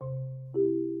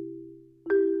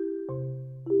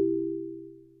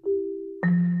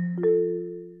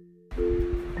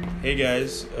Hey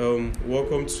guys,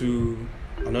 welcome to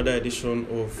another edition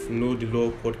of Know the Law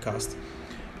podcast.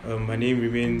 My name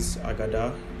remains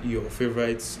Agada, your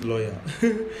favorite lawyer.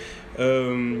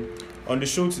 On the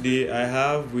show today, I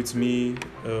have with me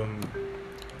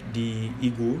the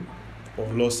Eagle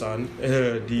of Lausanne,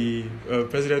 the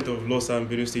president of Lausanne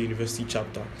Benedict State University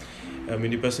chapter,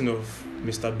 in the person of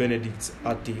Mr. Benedict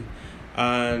Ater.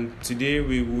 And today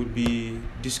we will be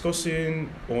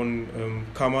discussing on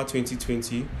CAMA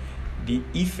 2020, the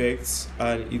effects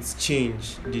and its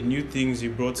change, the new things he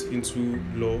brought into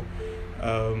law,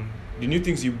 the new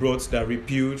things he brought that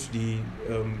repealed the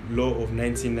law of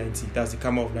 1990, that's the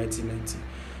CAMA of 1990.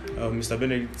 Mr.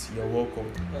 Benedict, you're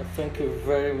welcome. Thank you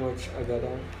very much,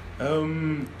 Agada.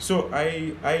 So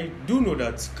I do know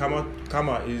that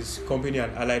CAMA is Company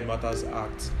and Allied Matters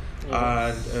Act.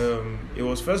 Yes. And it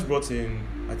was first brought in,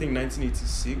 I think,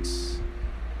 1986,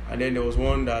 and then there was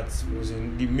one that was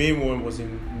the main one was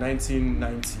in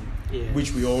 1990, yes,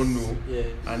 which we all know. Yes.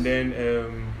 And then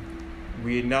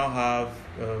we now have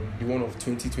the one of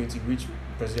 2020, which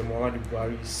President Muhammadu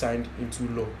Buhari signed into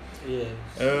law. Yes.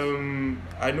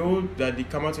 I know that the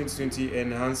CAMA 2020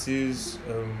 enhances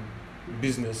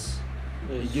business.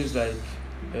 Yes. It gives like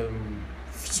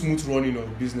smooth running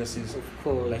of businesses, of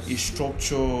course, like a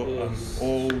structure, yes, and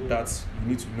all that you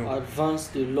need to know. Advance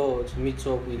the law to meet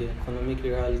up with the economic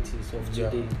realities of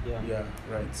today. Yeah,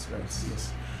 right,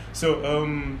 yes. So,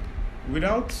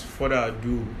 without further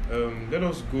ado, let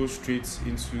us go straight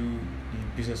into the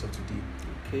business of today.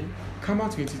 Okay. CAMA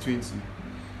 2020.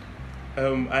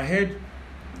 I heard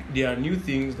there are new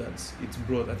things that it's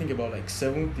brought. I think about like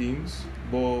 7 things,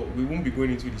 but we won't be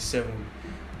going into the 7.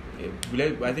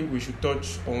 I think we should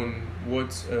touch on what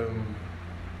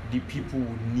the people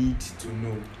would need to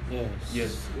know.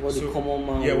 Yes. What the common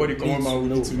man would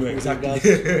need to know exactly.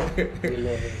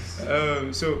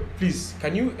 So please,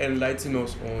 can you enlighten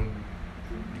us on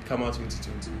the CAMA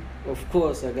 2020? Of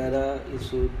course, Agada.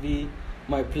 It would be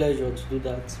my pleasure to do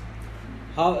that.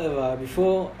 However,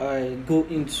 before I go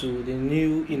into the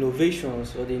new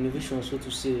innovations, or the innovations, so to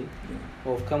say,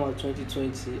 of CAMA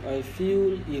 2020, I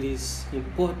feel it is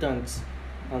important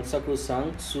and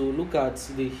sacrosanct to look at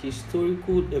the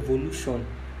historical evolution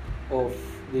of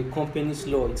the company's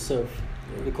law itself.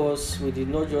 Because we did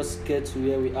not just get to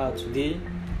where we are today,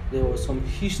 there was some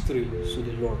history to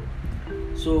the law.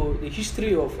 So the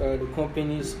history of the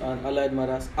Companies and Allied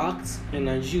Matters Act in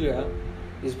Nigeria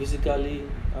is basically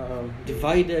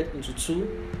divided into 2.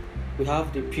 We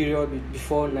have the period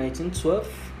before 1912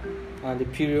 and the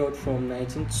period from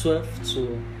 1912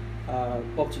 to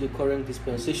up to the current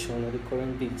dispensation or the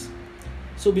current date.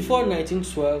 So before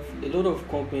 1912, a lot of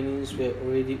companies were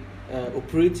already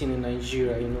operating in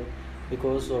Nigeria,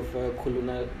 because of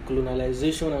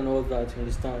colonialization and all that, you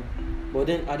understand. But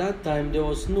then at that time, there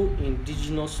was no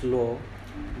indigenous law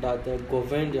that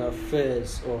governed the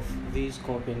affairs of these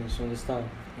companies, you understand.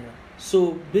 Yeah.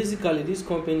 So basically, these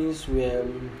companies were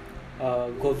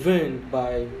governed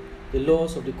by the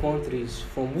laws of the countries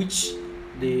from which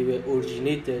they were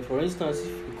originated. For instance,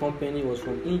 if a company was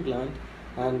from England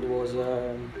and was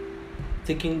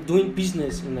doing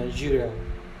business in Nigeria,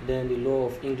 then the law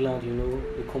of England,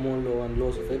 the common law and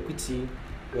laws of equity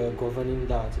were governing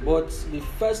that. But the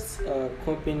first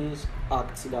Companies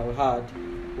Act that we had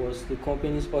was the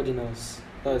Companies Ordinance.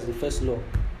 That was the first law.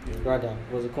 Rather,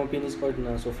 was the Companies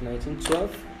Ordinance of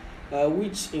 1912,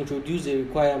 which introduced a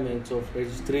requirement of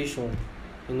registration.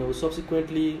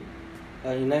 Subsequently,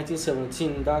 in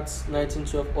 1917, that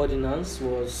 1912 Ordinance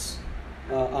was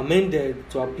amended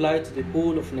to apply to the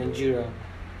whole of Nigeria,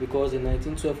 because the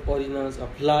 1912 Ordinance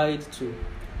applied to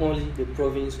only the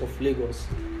province of Lagos.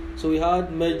 So we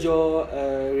had major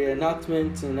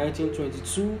reenactment in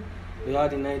 1922, we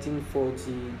had in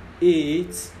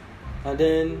 1948, and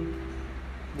then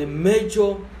the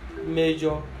major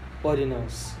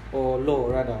ordinance, or law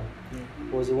rather,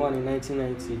 was the one in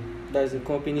 1990. That is the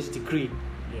Company's Decree.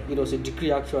 It was a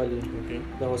decree actually,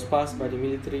 that was passed by the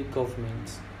military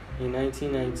government in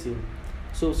 1990.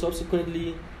 So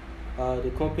subsequently,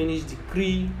 the Company's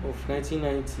Decree of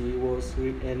 1990 was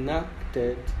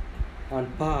reenacted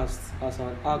and passed as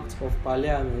an act of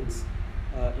parliament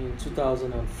in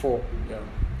 2004.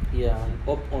 And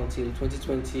up until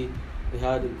 2020, we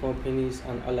had the Companies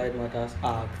and Allied Matters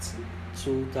Act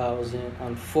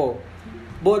 2004.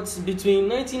 But between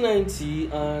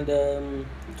 1990 and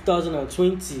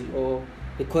 2020, or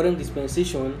the current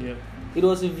dispensation, it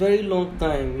was a very long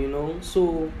time,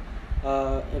 So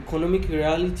economic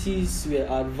realities were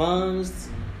advanced,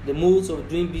 the modes of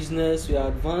doing business were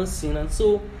advancing, and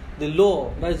so the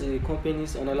law, that is the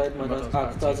Companies and Allied Matters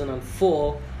Act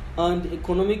 2004, and the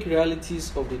economic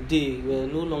realities of the day were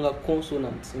no longer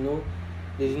consonant.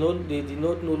 They did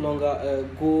not no longer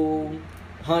go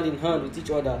hand in hand with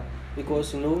each other,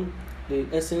 because the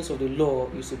essence of the law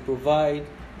is to provide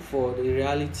for the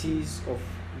realities of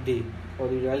day, or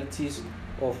the realities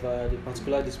of the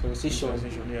particular dispensation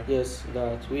yes,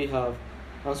 that we have.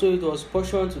 And so it was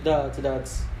pursuant to that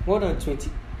more than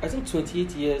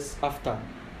 28 years after,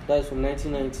 that is from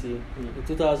 1990, in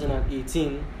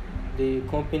 2018, the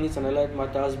Companies and Allied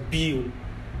Matters Bill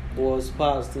was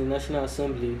passed in the National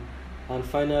Assembly, and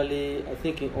finally, I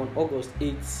think on August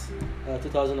 8th,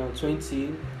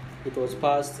 2020, it was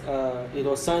passed. It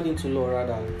was signed into law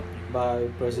rather by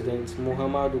President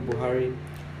Muhammadu Buhari.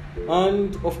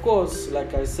 And of course,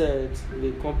 like I said,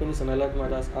 the Companies and Allied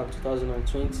Matters Act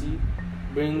 2020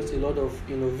 brings a lot of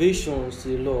innovations to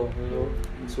the law,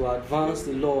 to advance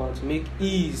the law and to make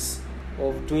ease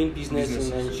of doing business in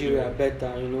Nigeria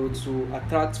better, to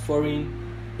attract foreign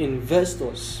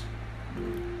investors.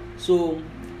 So,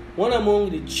 one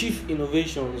among the chief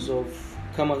innovations of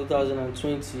CAMA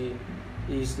 2020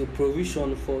 is the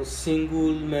provision for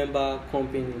single-member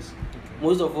companies.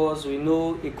 Most of us, we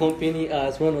know a company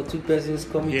as one or two persons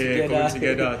coming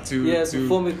together to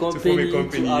form a company, to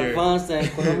advance the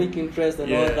economic interest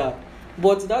and all that.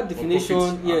 But that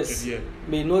definition,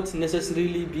 may not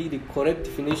necessarily be the correct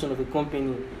definition of a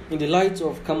company in the light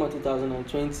of CAMA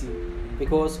 2020,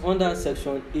 because under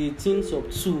Section 18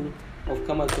 sub 2 of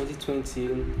CAMA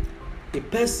 2020, a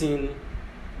person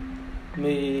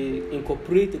may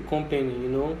incorporate a company,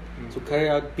 to carry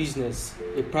out business,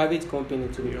 a private company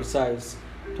to be precise,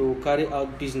 to carry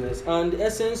out business. And the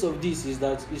essence of this is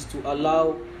to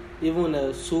allow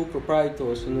even sole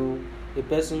proprietors, a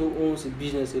person who owns a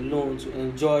business alone, to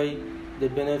enjoy the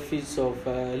benefits of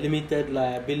limited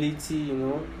liability,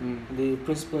 the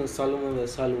principle in Solomon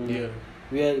vs. Solomon,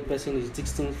 where a person is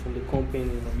distinct from the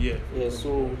company.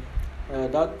 So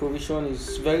that provision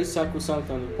is very sacrosanct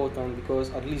and important, because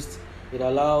at least it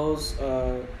allows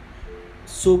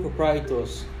sole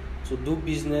proprietors to do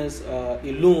business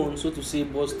alone, so to say,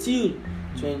 but still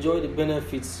to enjoy the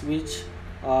benefits which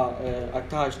are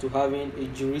attached to having a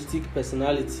juristic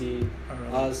personality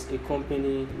as a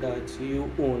company that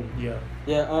you own.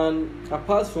 And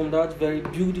apart from that very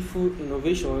beautiful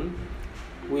innovation,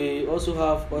 we also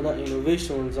have other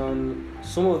innovations, and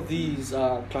some of these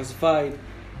are classified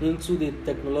into the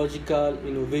technological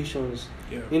innovations.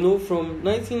 From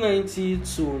 1990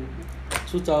 to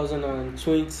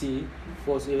 2020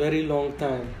 was a very long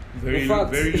time. Very long.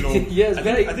 Yes,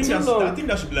 long. I think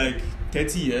that should be like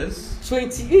 30 years.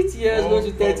 28 years, not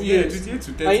to 30 years. 28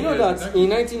 to 30 I know years, that exactly. in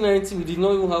 1990 we did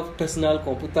not even have personal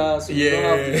computers. We don't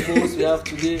have the phones we have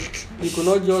today. You could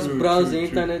not just browse the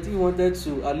internet. If you wanted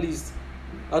to, at least,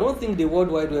 I don't think the World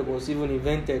Wide Web was even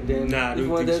invented then. If you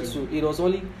wanted to, it was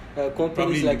only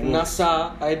companies like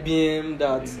NASA, IBM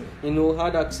that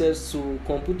had access to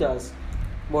computers.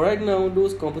 But right now,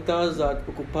 those computers that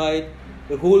occupied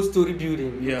a whole story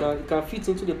building, you can fit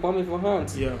into the palm of your hand.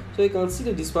 So you can see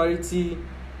the disparity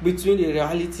between the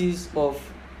realities of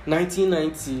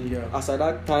 1990 as at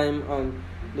that time and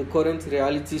the current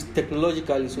realities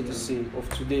technologically, so to say, of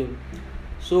today.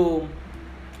 So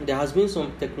there has been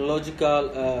some technological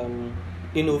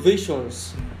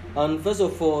innovations, and first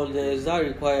of all, there is that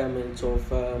requirement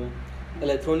of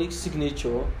electronic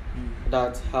signature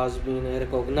that has been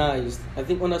recognized. I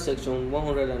think under Section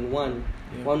 101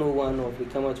 of the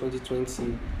CAMA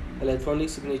 2020, electronic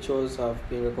signatures have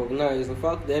been recognized. In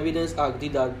fact, the Evidence Act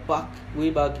did that way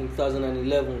back in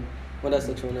 2011 under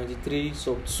Section 93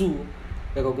 sub 2,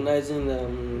 recognizing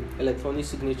electronic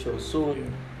signatures. So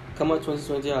CAMA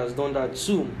 2020 has done that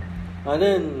too. And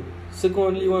then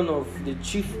secondly, one of the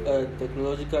chief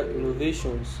technological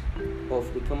innovations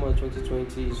of the CAMA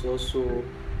 2020 is also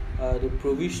the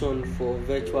provision for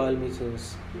virtual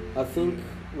meetings. I think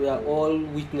we are all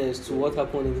witness to what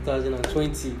happened in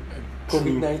 2020,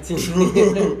 COVID-19.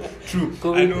 True.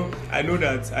 I know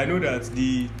that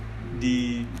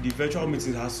the virtual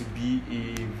meetings has to be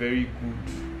a very good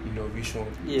innovation.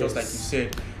 Just like you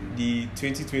said, the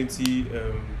 2020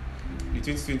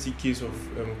 case of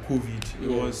COVID,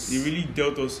 it really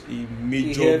dealt us a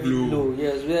major blow.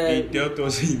 It dealt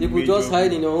us a you could just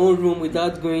hide in your own room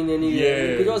without going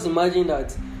anywhere. You could just imagine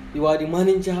that you are the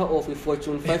manager of a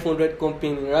Fortune 500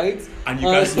 company, right? And you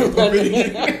can't see your company.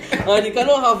 And you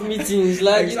cannot have meetings.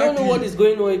 You don't know what is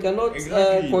going on. You cannot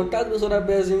contact those other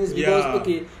persons because,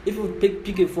 if you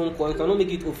pick a phone call, you cannot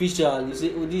make it official. You say,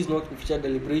 this is not official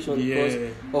deliberation because,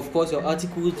 of course, your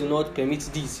articles do not permit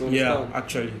this. You understand?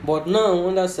 Actually. But now,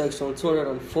 under Section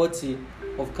 240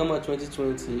 of CAMA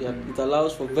 2020, it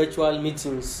allows for virtual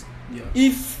meetings Yeah.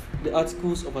 if the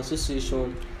articles of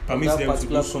association Permits of that them to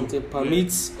particular do so. content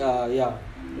permits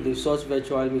the such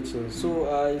virtual meetings. So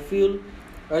I feel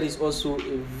that is also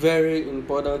a very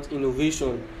important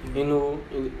innovation,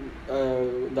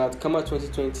 that CAMA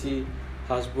 2020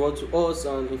 has brought to us,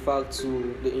 and in fact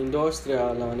to the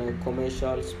industrial and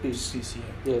commercial space.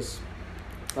 Yes.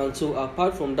 And so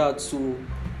apart from that too,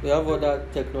 we have other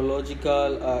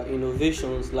technological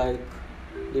innovations, like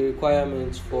the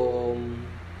requirements for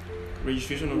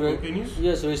registration of companies.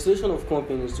 Yes, registration of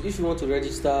companies. If you want to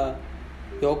register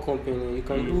your company, you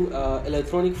can do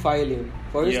electronic filing.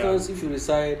 For instance, if you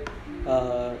reside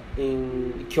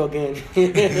in Kyogen,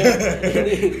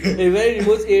 in a very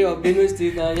remote area of Benue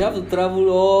State, and you have to travel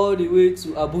all the way to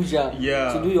Abuja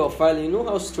to do your filing, you know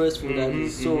how stressful that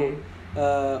is. So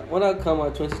when I come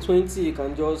at 2020, you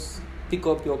can just pick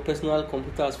up your personal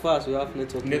computer as far as you have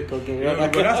network in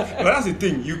Kyogen. But that's the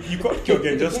thing. You called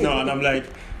Kyogen just now, and I'm like,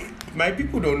 my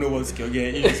people don't know what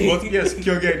Kyogen is. But yes,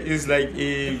 Kyogen is like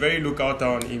a very local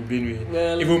town in Benue.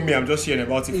 Well, even me, I'm just hearing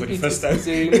about it for the first time. It's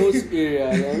a remote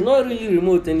area. Not really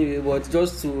remote anyway, but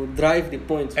just to drive the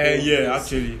point.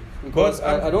 Actually. Because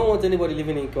I don't want anybody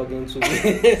living in Kyogen to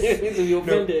be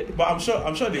offended. No, but I'm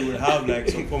sure they will have like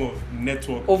some form of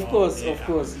network. Of course,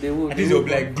 they will. At least they'll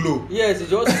be like Glow. Yes, it's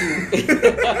just to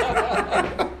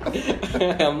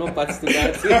I'm not party to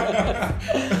that.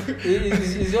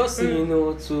 It's just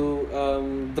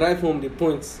to drive home the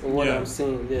points of what I'm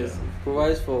saying. Yes,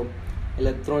 provides for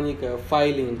electronic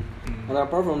filing, and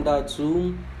apart from that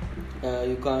too,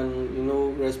 you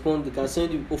can respond. You can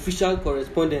send you official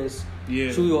correspondence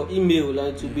through your email,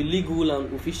 and to be legal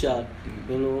and official.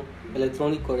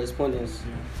 Electronic correspondence.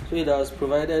 So it has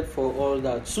provided for all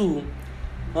that too.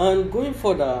 And going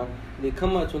further, the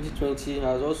CAMA 2020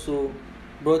 has also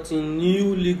brought in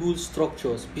new legal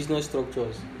structures, business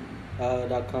structures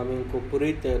that can be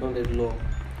incorporated under the law.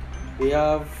 We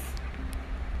have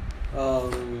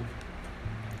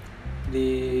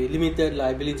the limited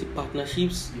liability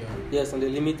partnerships. Yes, and the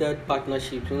limited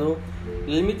partnership. The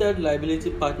limited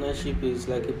liability partnership is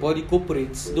like a body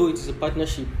corporate, though it is a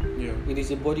partnership. It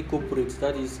is a body corporate.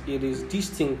 That is, it is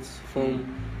distinct from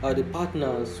the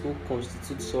partners who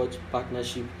constitute such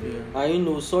partnership.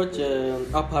 And such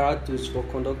apparatus for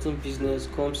conducting business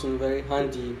comes in very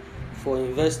handy for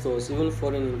investors, even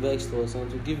foreign investors, and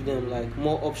to give them like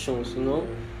more options,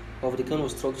 of the kind of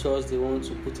structures they want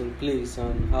to put in place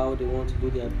and how they want to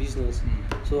do their business.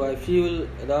 So I feel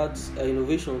that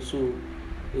innovation too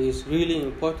is really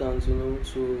important,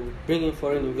 to bring in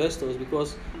foreign investors,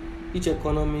 because each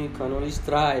economy can only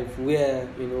thrive where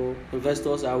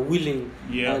investors are willing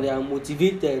and they are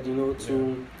motivated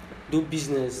to do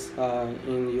business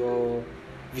in your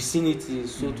vicinity,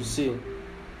 so to say.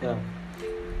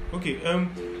 Okay.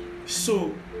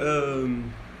 So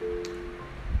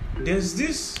there's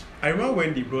this. I remember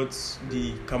when they brought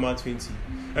the CAMA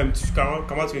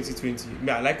 2020.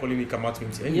 I like calling it CAMA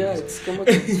 20. Anyways. Yeah, it's CAMA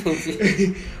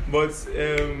 2020. But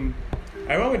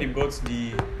I remember when they brought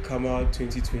the CAMA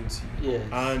 2020. Yes.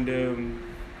 And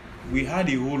we had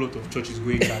a whole lot of churches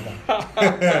going gaga.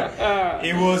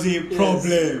 It was a problem.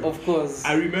 Yes, of course.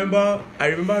 I remember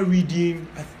reading.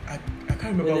 I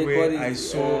can't remember where I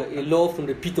saw a law from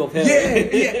the pit of hell.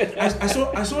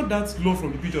 I saw that law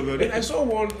from the pit of hell. Then I saw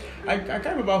one. I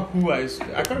can't remember where I saw.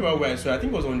 I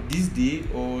think it was on This Day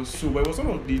or so. But it was some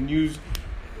of the news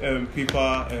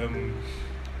paper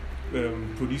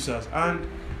producers, and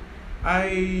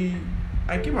I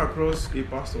came across a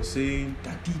pastor saying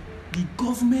that the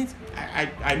government.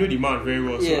 I know the man very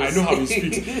well, so I know how he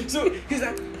speaks. So he's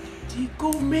like, the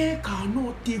government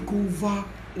cannot take over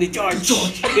the church.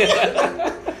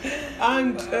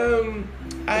 And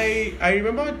I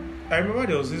remember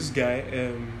there was this guy,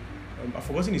 I've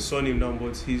forgotten his surname now,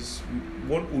 but he's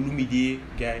one Olumide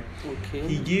guy. Okay.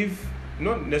 He gave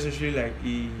not necessarily like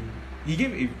he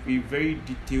gave a very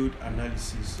detailed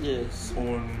analysis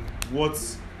on what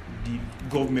the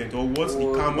government or what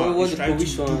the CAMA is trying to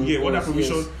do. What that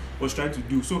provision was trying to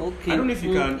do. So I don't know if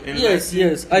you can enlighten.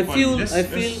 Yes. I feel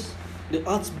the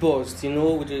outburst,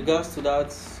 with regards to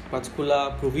that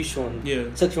particular provision,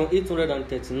 Section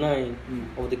 839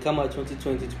 of the CAMA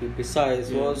 2020 to be precise,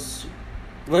 was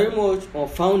very much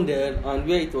unfounded, and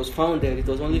where it was founded, it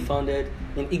was only founded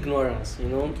in ignorance,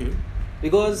 Okay.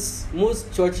 because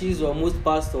most churches or most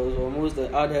pastors or most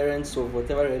adherents of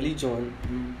whatever religion,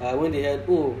 when they heard,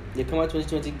 the CAMA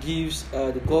 2020 gives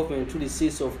the government, through the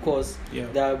CAC of course,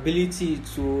 the ability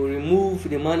to remove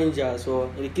the managers,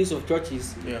 or in the case of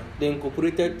churches, the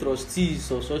incorporated trustees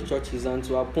of such churches, and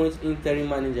to appoint interim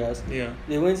managers.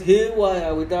 They went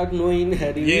haywire without knowing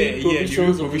the real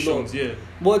provisions of the law.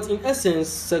 But in essence,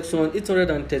 section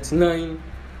 839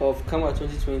 of CAMA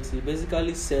 2020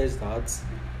 basically says that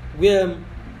where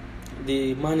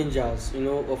the managers,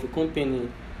 of a company,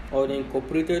 or the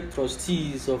incorporated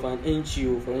trustees of an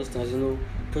NGO, for instance,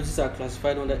 churches are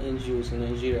classified under NGOs in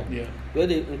Nigeria. Where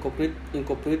the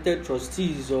incorporated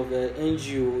trustees of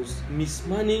NGOs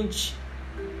mismanage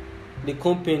the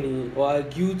company or are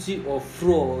guilty of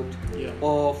fraud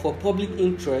or for public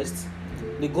interest,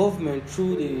 the government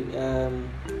through the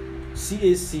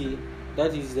CAC,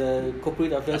 that is the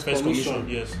Corporate Affairs Commission,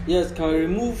 can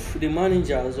remove the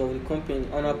managers of the company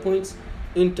and appoint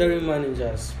interim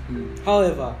managers.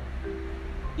 However,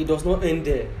 it does not end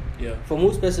there. For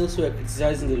most persons who are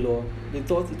criticizing the law, they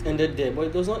thought it ended there, but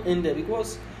it does not end there,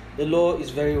 because the law is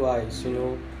very wise.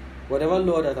 Whatever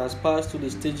law that has passed through the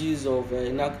stages of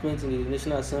enactment in the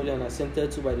National Assembly and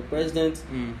assented to by the President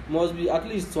must be, at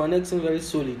least to an extent, very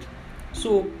solid.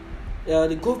 So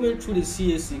the government through the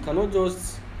CAC cannot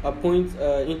just appoint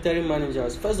interim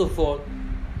managers. First of all,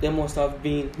 there must have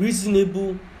been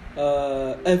reasonable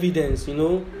evidence,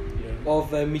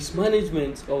 of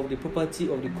mismanagement of the property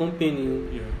of the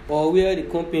company, or where the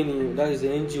company, that is the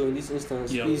NGO in this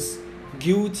instance, is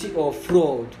guilty of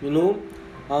fraud,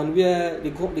 and where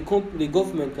the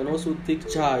government can also take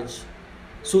charge,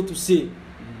 so to say,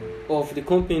 of the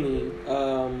company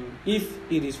if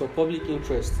it is for public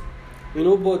interest,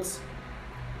 but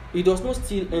it does not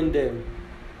still end there.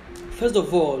 First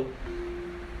of all,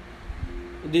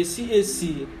 the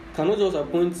CAC cannot just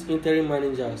appoint interim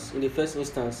managers in the first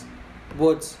instance,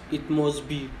 but it must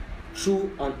be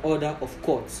through an order of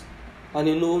court.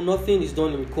 And nothing is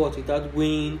done in court without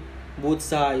weighing both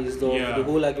sides of the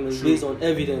whole argument based on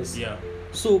evidence.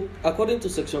 So, according to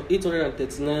Section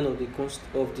 839 of the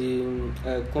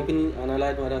Company and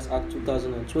Allied Matters Act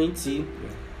 2020,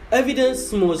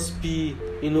 evidence must be,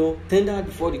 tendered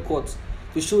before the court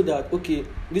to show that,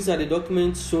 these are the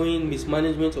documents showing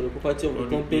mismanagement of the property of the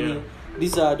company.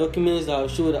 These are documents that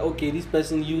show that, this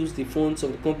person used the funds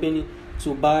of the company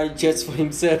to buy jets for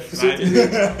himself. So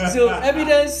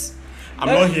evidence. I'm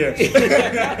not here.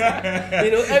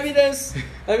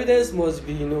 Evidence must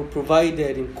be,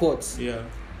 provided in courts.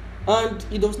 And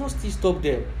it does not still stop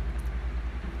there.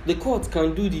 The court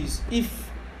can do this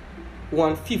if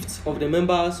 1/5 of the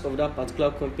members of that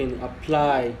particular company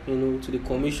apply, to the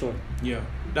commission.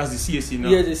 That's the CAC now.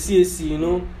 The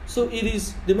CAC, So it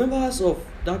is the members of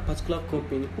that particular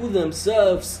company who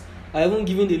themselves are even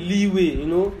given the leeway,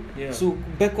 to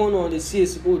beckon on the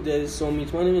CAC. There is some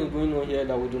mismanagement going on here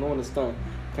that we do not understand.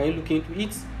 Can you look into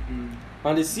it?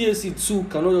 And the CAC too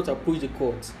cannot just approach the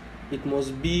court. It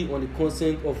must be on the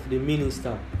consent of the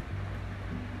minister.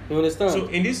 You understand? So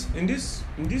in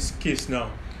this case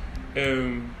now,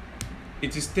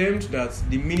 it is termed that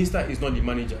the minister is not the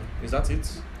manager. Is that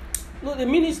it? No, the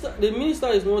minister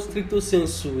is not stricto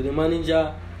sensu the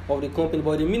manager of the company,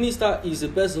 but the minister is a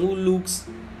person who looks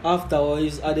after or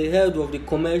is at the head of the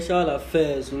commercial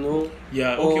affairs, of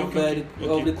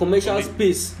the commercial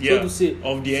space, so to say,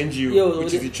 of the NGO,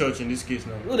 which is the church in this case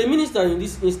now. No, the minister in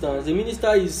this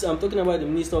instance, I'm talking about the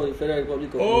minister of the Federal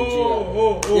Republic of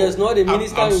Nigeria. Yes, not the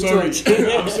minister in church.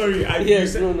 I'm sorry.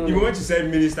 You want to say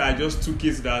minister, I just took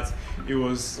it that it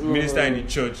was minister in the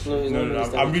church. No.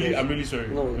 I'm really sorry.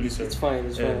 No, really sorry. It's fine.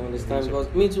 I understand, because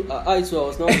me too. I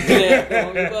was not clear.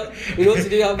 Because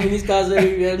today we have ministers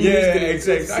everywhere.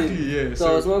 Exactly. Yeah.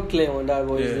 So I was not clear on that,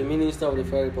 but it's the minister of the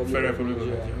Federal Republic of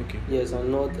Nigeria. Okay. Yes,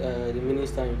 and not the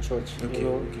minister in church. Okay.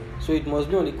 So it must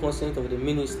be on the consent of the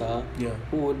minister,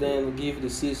 who would then give the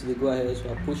CAC the go ahead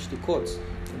to approach the courts.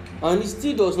 And it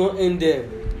still does not end there.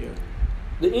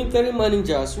 The interim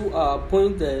managers who are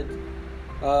appointed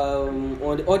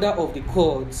on the order of the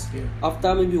courts,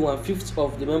 after maybe 1/5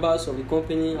 of the members of the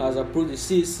company has approached the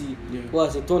CAC, who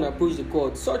has in turn approached the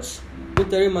court, such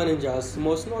interim managers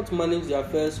must not manage the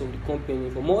affairs of the company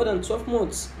for more than 12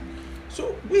 months.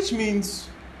 So, which means,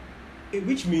 if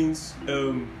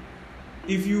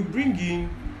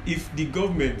the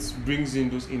government brings in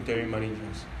those interim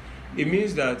managers, it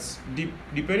means that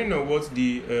depending on what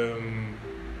the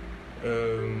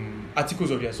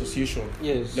articles of the association,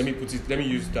 let me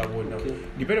use that word now.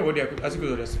 Depending on what the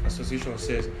articles of the association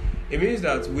says, it means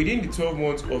that within the 12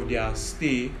 months of their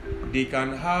stay, they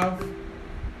can have,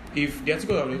 if the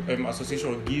article of the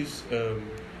association gives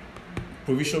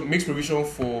makes provision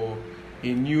for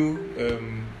a new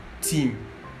team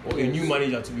or a new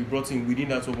manager to be brought in within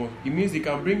that 12 months. It means they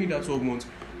can bring in that 12 months,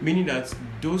 meaning that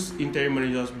those interim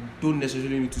managers don't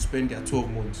necessarily need to spend their 12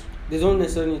 months. They don't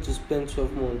necessarily need to spend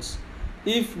 12 months.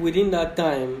 If within that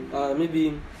time,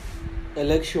 maybe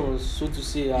elections, so to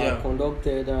say, are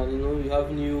conducted, and you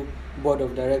have new board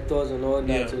of directors and all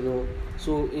that,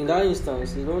 So in that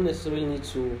instance, they don't necessarily need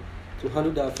to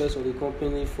handle the affairs of the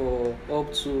company for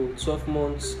up to 12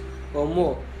 months or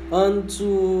more. And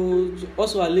to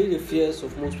also allay the fears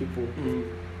of most people.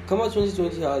 CAMA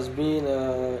 2020 has been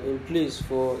in place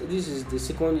for, this is the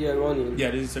second year running.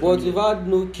 Yeah, this is second But year. we've had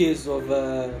no case of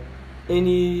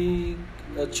any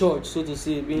church, so to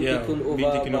say, being taken over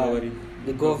by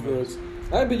the government.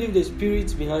 I believe the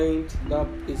spirit behind that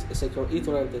is Section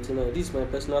 839. This is my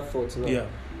personal thoughts now. Yeah.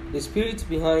 The spirit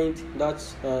behind that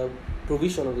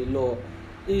provision of the law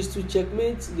is to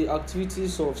checkmate the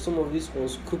activities of some of these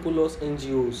unscrupulous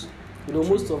NGOs.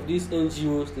 Most of these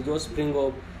NGOs, they just spring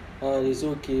up and they say,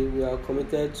 okay, we are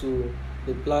committed to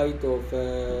the plight of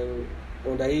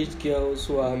underage girls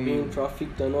who are being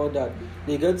trafficked and all that.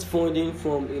 They get funding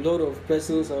from a lot of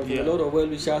persons and from a lot of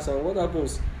well-wishers, and what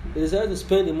happens? They decide to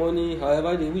spend the money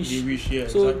however they wish.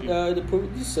 So exactly.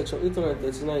 This Section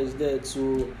 839 is there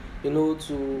to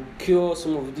to cure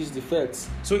some of these defects.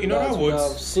 So in other words, we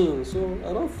have seen. So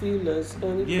I don't feel there's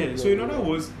any problem. So in other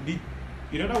words,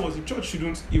 the church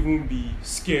shouldn't even be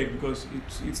scared, because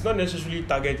it's not necessarily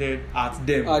targeted at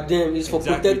them. It's for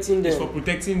protecting them. It's for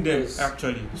protecting them,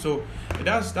 actually. So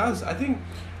that's I think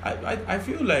I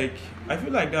feel like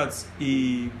that's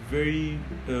a very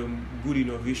good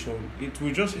innovation. It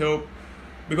will just help,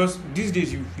 because these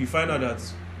days you find out that,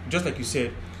 just like you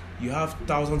said, you have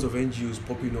thousands of NGOs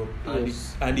popping up,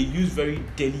 and they use very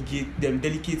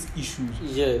delicate issues.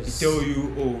 Yes. They tell you,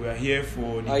 we are here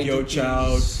for the girl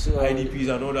child, IDPs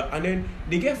and all that, and then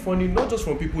they get funding not just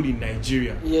from people in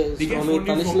Nigeria. Yes. They get from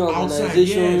funding from outside.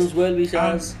 Organizations, well-wishers.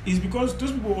 And it's because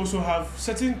those people also have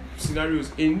certain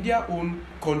scenarios in their own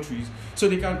countries, so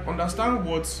they can understand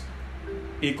what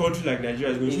a country like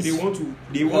Nigeria is going through.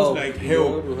 They want to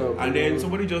help, and then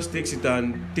somebody just takes it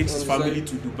and takes his family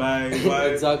to Dubai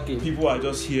while people are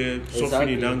just here suffering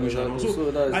in anguish and all.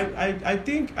 So I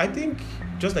think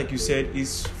just like you said,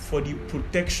 is for the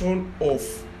protection of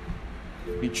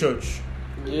the church.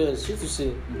 Yes, so to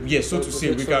say. Yes, so to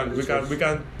say, we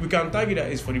can target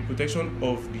that is for the protection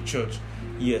of the church.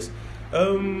 Yes.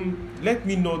 Let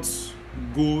me not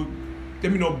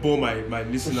bore my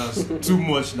listeners too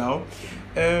much now.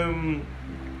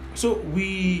 So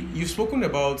you've spoken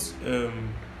about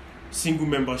single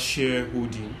member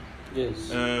shareholding.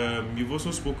 Yes. You've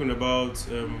also spoken about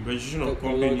registration of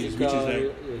companies,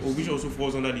 which also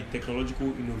falls under the technological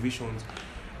innovations.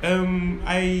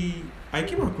 I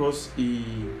came across a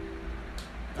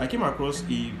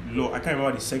law. I can't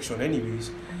remember the section,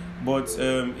 anyways, but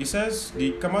it says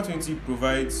the CAMA 20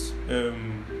 provides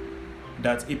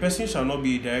that a person shall not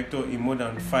be a director in more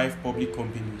than 5 public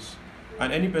companies,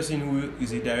 and any person who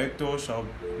is a director shall,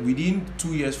 within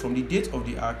 2 years from the date of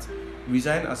the act,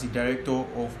 resign as a director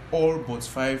of all but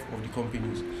 5 of the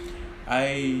companies.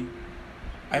 I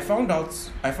found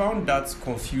that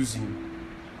confusing,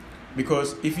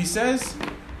 because if he says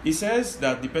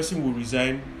that the person will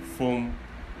resign from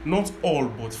not all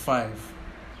but 5.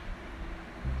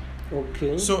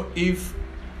 Okay. So if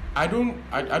I don't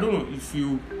know if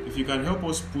you can help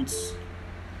us put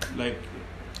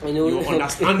your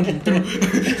understanding through.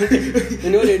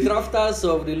 The drafters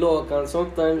of the law can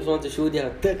sometimes want to show their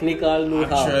technical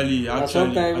know-how. Actually, and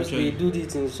sometimes they do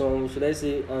this in some, should I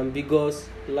say, ambiguous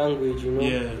language,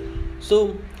 Yeah.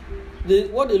 So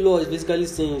what the law is basically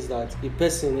saying is that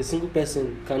a single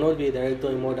person cannot be a director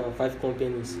in more than 5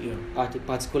 companies at a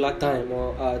particular time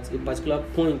or at a particular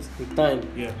point in time.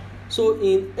 Yeah. So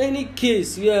in any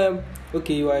case where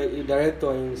you are a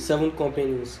director in 7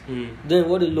 companies, then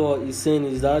what the law is saying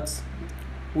is that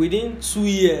within 2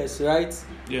 years, right?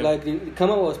 Yeah. Like the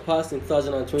CAMA was passed in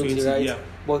 2020, right? Yeah.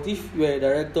 But if you are a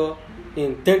director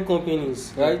in 10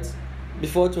 companies, right,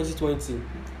 before 2020,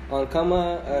 and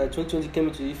CAMA 2020 came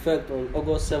into effect on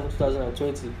August 7,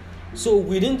 2020. So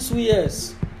within 2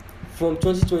 years from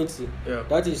 2020,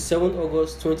 that is 7th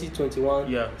August 2021,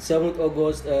 7th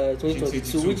August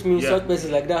 2022, which means such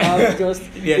persons like that have just a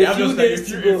few days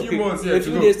to go. A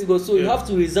few days to go. So you have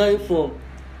to resign from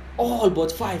all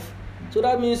but 5. So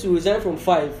that means you resign from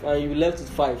 5 and you left with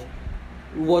 5.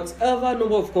 Whatever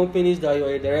number of companies that you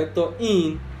are a director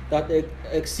in that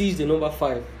exceeds the number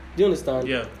 5. Do you understand?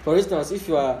 Yeah. For instance, if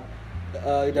you are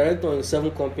a director in 7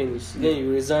 companies, then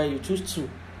you resign, you choose 2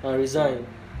 and resign.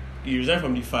 You resign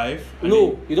from the 5?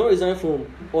 No, you don't resign from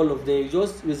all of them. You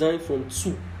just resign from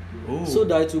 2. Oh. So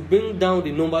that it will bring down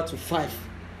the number to 5,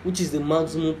 which is the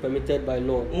maximum permitted by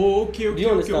law. Oh, okay. Do you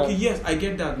understand? Okay. Yes, I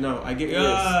get that now. I get.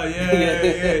 Yes.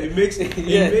 Yeah. It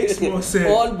makes more sense.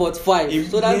 All but 5.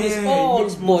 So that means all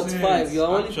but 5. You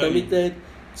are only Actually, permitted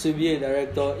to be a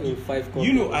director in 5 companies.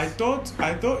 You know, I thought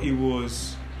it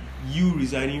was you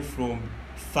resigning from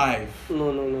 5.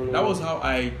 No. That was how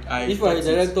I. If you are a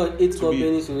director in 8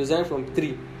 companies, you resign from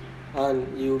 3.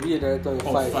 And you will be a director in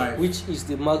 5, which is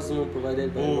the maximum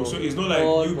provided by law. Oh, so it's not like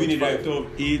you being a director of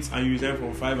 8 and you resign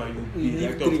from 5 and you be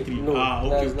director of 3. No,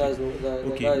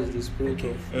 okay. That is the spirit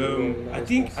of. I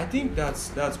think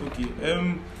that's okay.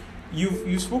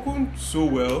 You've spoken so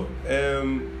well.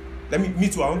 Me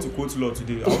too. I want to quote law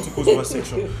today. I want to quote one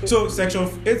section. So section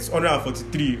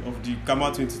 843 of the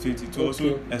CAMA 2020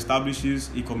 also establishes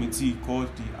a committee called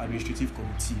the Administrative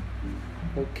Committee.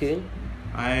 Okay.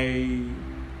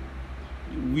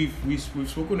 We've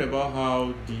spoken about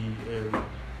how the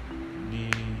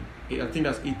I think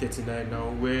that's 839 now,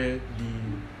 where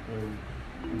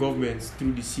the government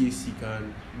through the CAC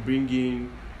can bring in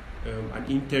an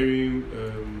interim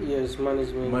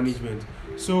management.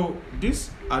 So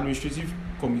this administrative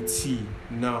committee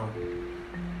now,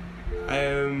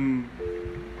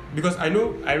 because I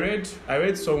know I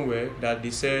read somewhere that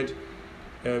they said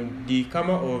the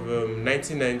CAMA of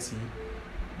 1990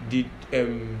 did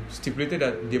stipulated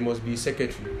that there must be a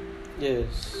secretary.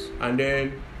 Yes. And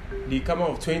then the CAMA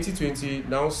of 2020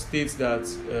 now states that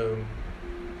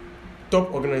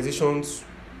top organizations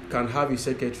can have a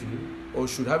secretary or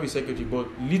should have a secretary, but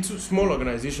small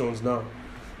organizations now,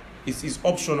 it's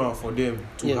optional for them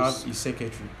to have a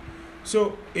secretary.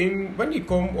 So when you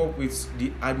come up with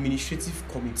the administrative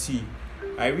committee,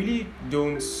 I really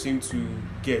don't seem to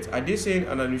get. Are they saying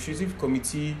an administrative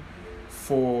committee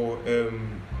for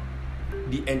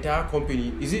the entire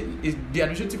company? Is the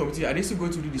administrative committee, are they still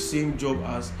going to do the same job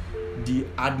as the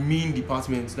admin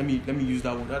department? Let me use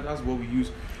that one. That's what we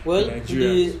use. Well,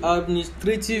 the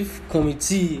administrative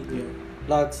committee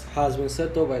that has been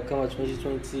set up by CAMA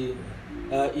 2020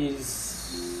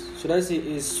 is, should I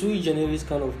say, a sui generis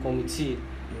kind of committee,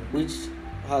 which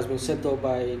has been set up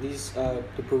by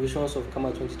the provisions of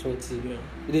CAMA 2020.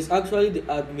 It is actually the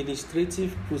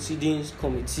Administrative Proceedings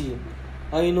Committee.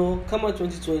 And you know, CAMA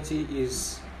 2020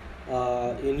 is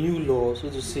a new law, so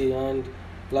to say, and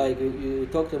like you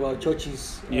talked about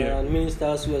churches and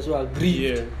ministers who also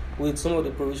agreed with some of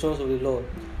the provisions of the law.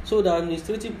 So the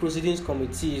Administrative Proceedings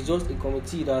Committee is just a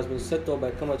committee that has been set up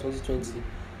by CAMA 2020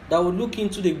 that would look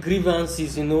into the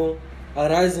grievances,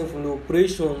 arising from the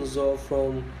operations or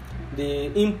from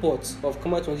the imports of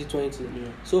CAMA 2020.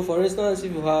 So for instance,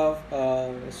 if you have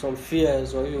some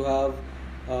fears or you have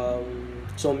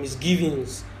some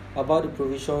misgivings about the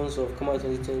provisions of CAMA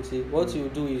 2020, what you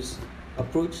do is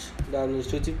approach the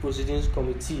Administrative Proceedings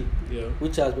Committee,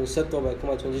 which has been set up by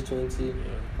CAMA 2020,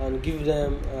 and give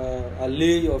them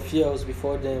lay your fears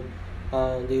before them,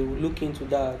 and they will look into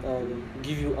that and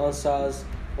give you answers,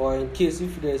 or in case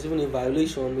if there's even a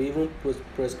violation, we even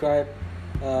prescribe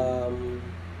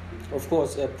of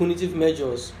course punitive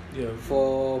measures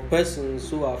for persons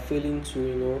who are failing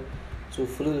to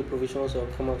follow the provisions of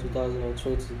CAMA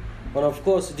 2020. And of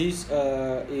course this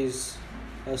is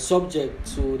subject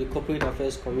to the Corporate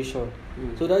Affairs Commission.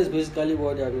 So that is basically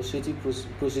what the Administrative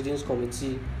Proceedings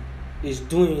Committee is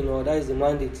doing, or that is the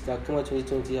mandate that CAMA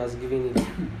 2020 has given it.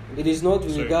 It is not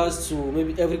with regards to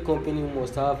maybe every company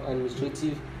must have an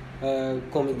administrative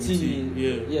committee.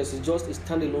 Yes, it's just a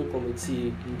standalone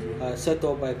committee set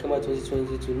up by CAMA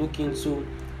 2020 to look into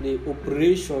the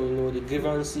operation, the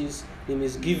grievances, the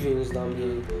misgivings that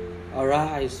may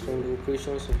arise from the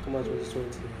operations of CAMA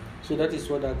 2020. So that is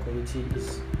what that committee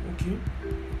is. Okay.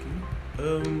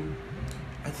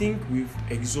 I think we've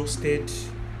exhausted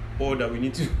all that we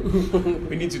need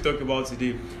to talk about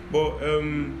today. But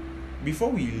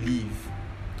before we leave,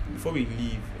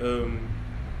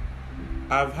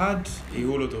 I've had a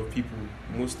whole lot of people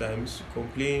most times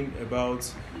complain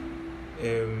about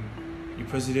the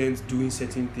president doing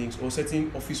certain things or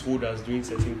certain office holders doing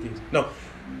certain things. Now,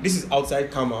 this is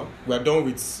outside CAMA. We're done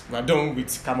with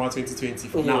CAMA 2020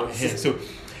 for now. So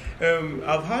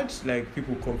I've had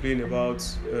people complain about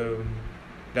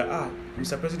that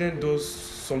Mr. President does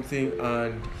something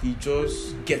and he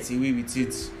just gets away with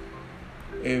it.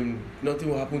 Nothing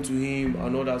will happen to him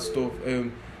and all that stuff.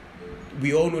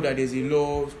 We all know that there's a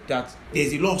law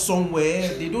somewhere.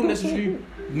 They don't necessarily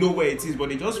know where it is, but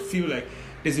they just feel like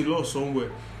there's a law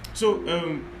somewhere. So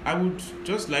I would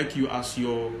just like you, as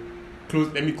your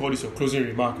let me call this your closing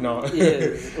remark now.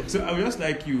 Yes. So I would just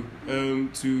like you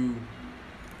to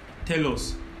tell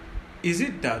us, is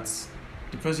it that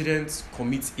the president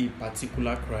commits a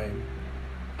particular crime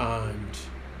and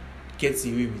gets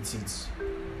away with it,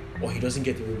 or he doesn't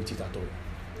get away with it at all?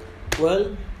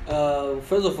 Well,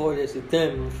 first of all, there's a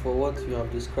term for what you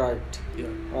have described. Yeah.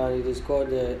 And it is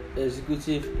called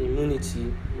executive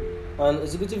immunity. And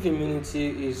executive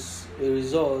immunity is a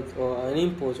result or an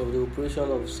import of the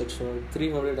operation of Section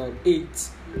 308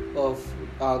 of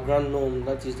our grand norm,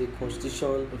 that is the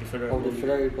Constitution of the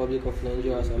Federal Republic of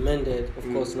Nigeria, as amended, of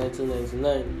course,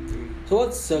 1999. So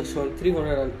what Section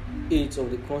 308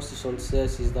 of the Constitution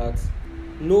says is that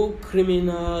no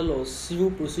criminal or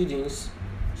civil proceedings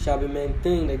shall be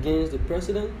maintained against the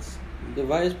president, the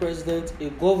vice president, a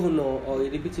governor or a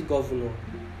deputy governor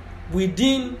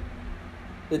within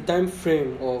the time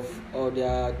frame of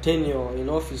their tenure in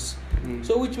office.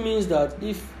 So which means that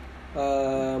if I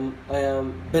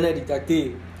am Benedict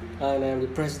Ater and I am the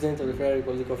president of the Federal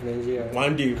Republic of Nigeria,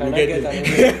 one day we'll get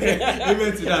there.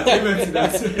 Amen to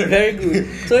that. Very good.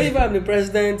 So if I'm the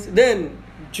president, then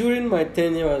during my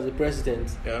tenure as the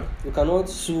president, you cannot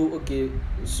sue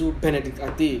Benedict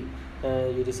Ater.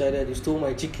 You decided you stole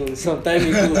my chicken some time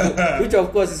ago, which of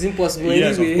course is impossible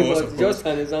anyway, but just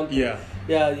an example.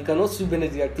 You cannot sue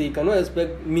Benedict Ater. You cannot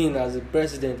expect me as a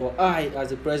president, or I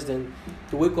as a president,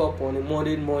 to wake up on a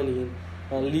Monday morning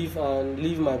and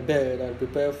leave my bed and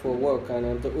prepare for work, and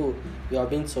I'm told, you are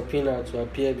being subpoenaed to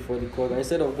appear before the court. And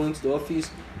instead of going to the office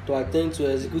to attend to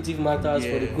executive matters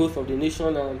for the growth of the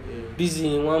nation, I'm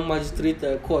busy in one magistrate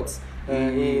court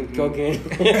in Kyogen.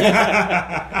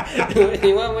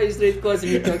 In one magistrate court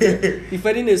in Kyogen,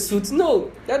 defending a suit.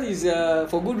 No, that is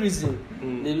for good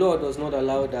reason. The law does not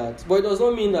allow that. But it does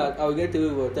not mean that I will get away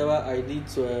with whatever I did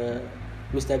to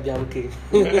Mr. Bianchi.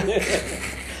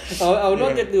 I will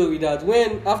not get away with that.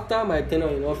 When, after my tenure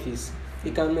in office,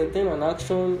 he can maintain an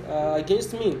action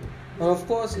against me. And of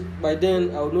course, by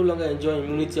then, I would no longer enjoy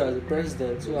immunity as the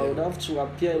president. So I would have to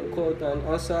appear in court and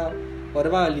answer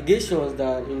whatever allegations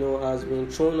that has been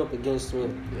thrown up against me.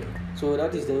 So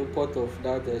that is the import of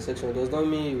that section. It does not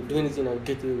mean you do anything and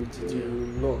get away with it. You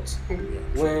will not.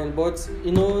 But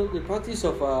the practice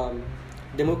of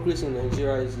democracy in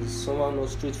Nigeria is somehow not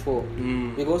straightforward,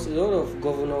 because a lot of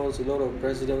governors, a lot of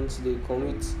presidents, they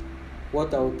commit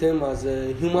what I would term as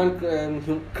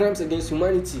crimes against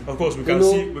humanity. Of course, we can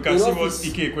see what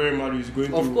Ike Ekweremadu is going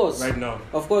through right now.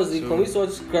 Of course, they commit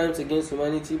such crimes against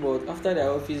humanity, but after their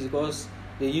office, because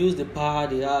they use the power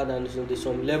they had and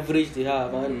some leverage they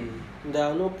have, and they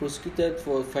are not prosecuted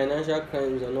for financial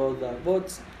crimes and all that.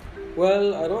 But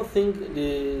I don't think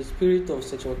the spirit of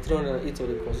Section 308 of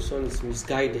the Constitution is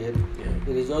misguided.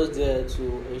 It is just there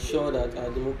to ensure that our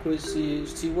democracy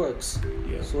still works.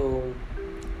 So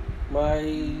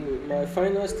my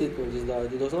final statement is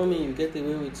that it does not mean you get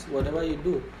away with whatever you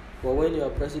do, but when you are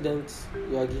president,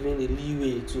 you are given the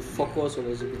leeway to focus on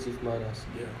executive matters.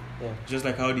 Just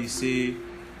like how they say,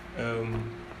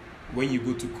 when you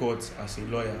go to court as a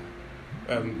lawyer,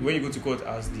 when you go to court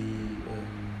as the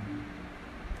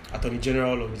Attorney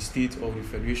General of the state or the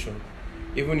federation,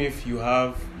 even if you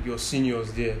have your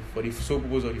seniors there, for the sole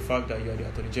purpose of the fact that you are the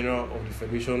Attorney General of the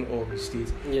federation or the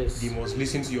state, they must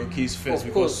listen to your case first.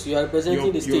 Of course, you are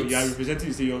representing the state. You are representing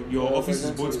the state. Your office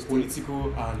is both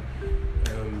political and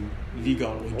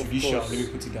legal or judicial. Let me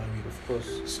put it that way. Of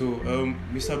course. So,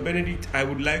 Mr. Benedict, I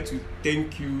would like to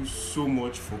thank you so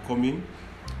much for coming.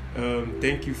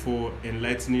 Thank you for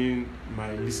enlightening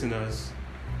my listeners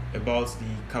about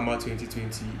the CAMA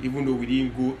 2020, even though we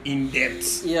didn't go in depth,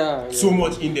 so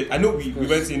much in depth. I know we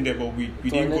went in depth, but we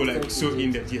didn't go so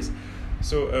in depth. Yes.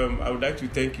 So I would like to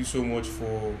thank you so much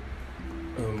for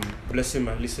blessing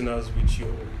my listeners with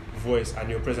your voice and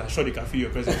your presence. I'm sure they can feel your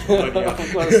presence.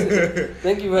 Of course.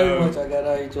 Thank you very much,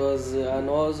 Agada. It was an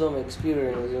awesome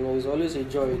experience. It's always a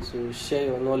joy to share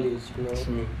your knowledge.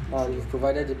 True. And you've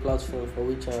provided the platform for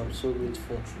which I am so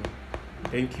grateful.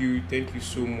 Thank you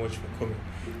so much for coming.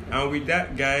 And with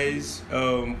that, guys,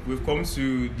 we've come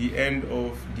to the end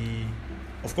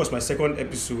of course, my second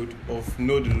episode of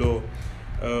Know the Law.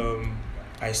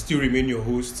 I still remain your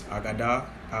host, Agada,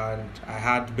 and I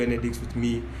had Benedict with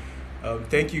me.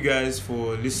 Thank you guys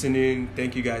for listening.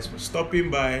 Thank you guys for stopping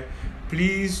by.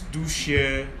 Please do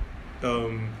share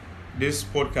this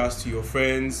podcast to your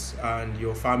friends and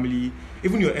your family,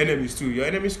 even your enemies too. Your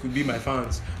enemies could be my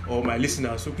fans or my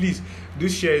listeners. So please do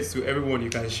share it to everyone you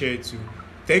can share it to.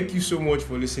 Thank you so much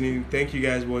for listening. Thank you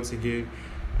guys once again.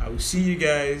 I will see you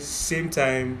guys same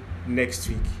time next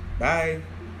week. Bye.